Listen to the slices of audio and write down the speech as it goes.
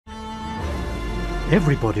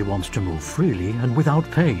Everybody wants to move freely and without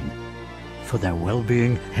pain, for their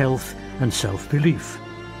well-being, health and self-belief.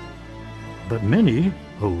 But many,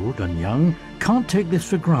 old and young, can't take this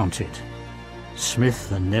for granted.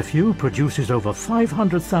 Smith+Nephew produces over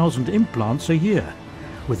 500,000 implants a year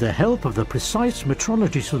with the help of the precise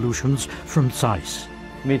metrology solutions from ZEISS.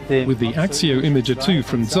 With the Axio Imager.Z2m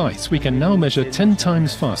from ZEISS, we can now measure 10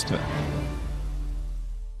 times faster.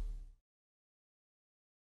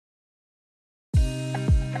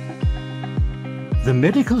 The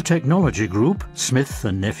medical technology group,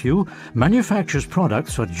 Smith+Nephew, manufactures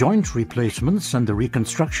products for joint replacements and the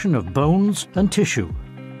reconstruction of bones and tissue.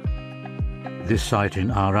 This site in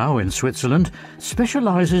Aarau in Switzerland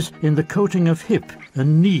specializes in the coating of hip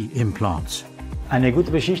and knee implants. Eine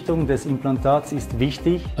gute Beschichtung des Implantats ist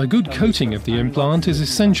wichtig. A good coating of the implant is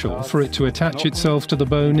essential for it to attach itself to the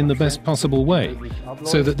bone in the best possible way,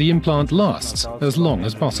 so that the implant lasts as long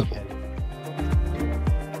as possible.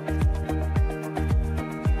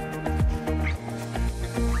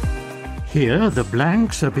 Here, the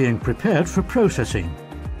blanks are being prepared for processing.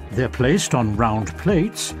 They're placed on round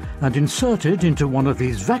plates and inserted into one of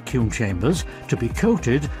these vacuum chambers to be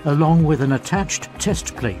coated along with an attached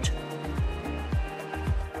test plate.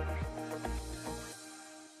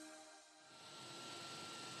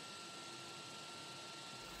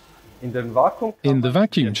 In the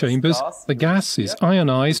vacuum chambers, the gas is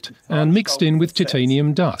ionized and mixed in with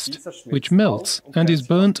titanium dust, which melts and is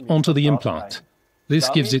burnt onto the implant. This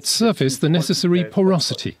gives its surface the necessary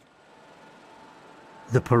porosity.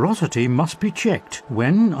 The porosity must be checked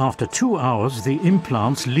when, after 2 hours, the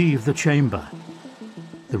implants leave the chamber.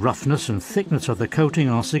 The roughness and thickness of the coating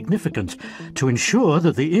are significant to ensure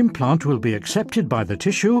that the implant will be accepted by the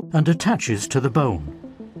tissue and attaches to the bone.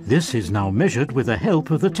 This is now measured with the help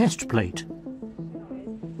of the test plate.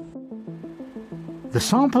 The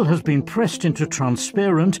sample has been pressed into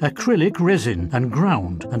transparent acrylic resin and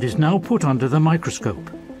ground and is now put under the microscope.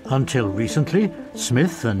 Until recently,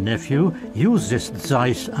 Smith+Nephew used this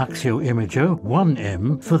ZEISS Axio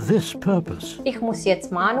Imager.Z2m for this purpose.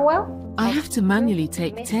 I have to manually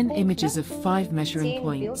take 10 images of 5 measuring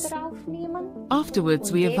points.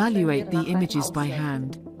 Afterwards, we evaluate the images by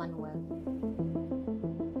hand.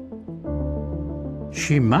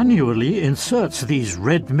 She manually inserts these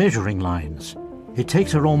red measuring lines. It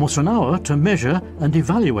takes her almost an hour to measure and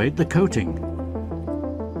evaluate the coating.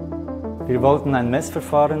 We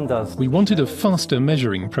wanted a faster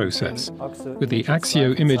measuring process. With the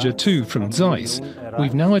Axio Imager.Z2m from ZEISS,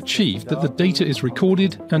 we've now achieved that the data is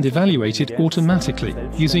recorded and evaluated automatically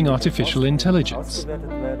using artificial intelligence.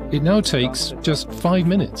 It now takes just 5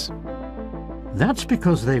 minutes. That's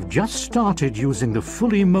because they've just started using the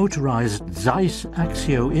fully motorized ZEISS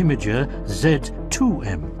Axio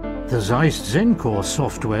Imager.Z2m. The ZEISS ZenCore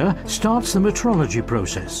software starts the metrology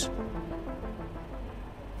process.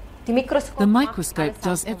 The microscope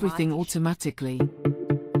does everything automatically.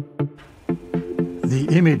 The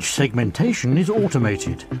image segmentation is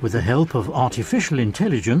automated. With the help of artificial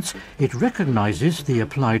intelligence, it recognizes the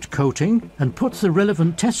applied coating and puts the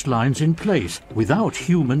relevant test lines in place without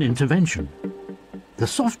human intervention. The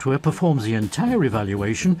software performs the entire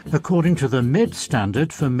evaluation according to the MED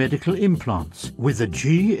standard for medical implants. With the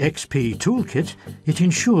GXP toolkit, it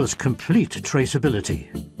ensures complete traceability.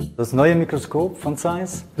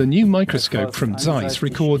 The new microscope from ZEISS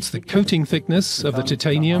records the coating thickness of the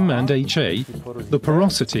titanium and HA, the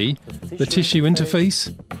porosity, the tissue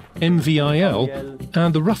interface, MVIL,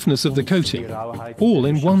 and the roughness of the coating, all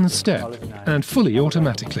in one step and fully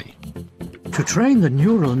automatically. To train the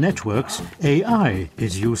neural networks, AI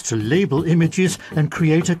is used to label images and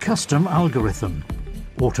create a custom algorithm.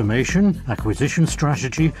 Automation, acquisition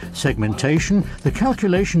strategy, segmentation, the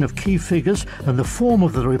calculation of key figures and the form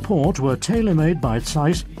of the report were tailor-made by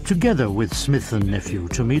ZEISS together with Smith+Nephew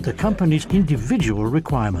to meet the company's individual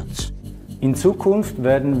requirements. In future,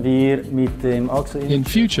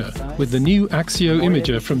 with the new Axio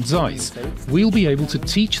Imager from ZEISS, we'll be able to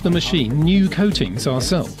teach the machine new coatings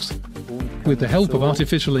ourselves. With the help of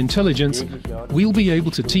artificial intelligence, we'll be able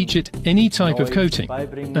to teach it any type of coating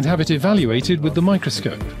and have it evaluated with the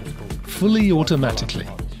microscope, fully automatically.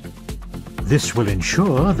 This will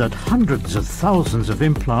ensure that hundreds of thousands of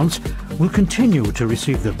implants will continue to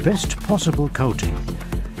receive the best possible coating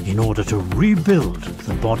in order to rebuild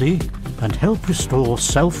the body and help restore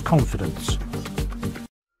self-confidence.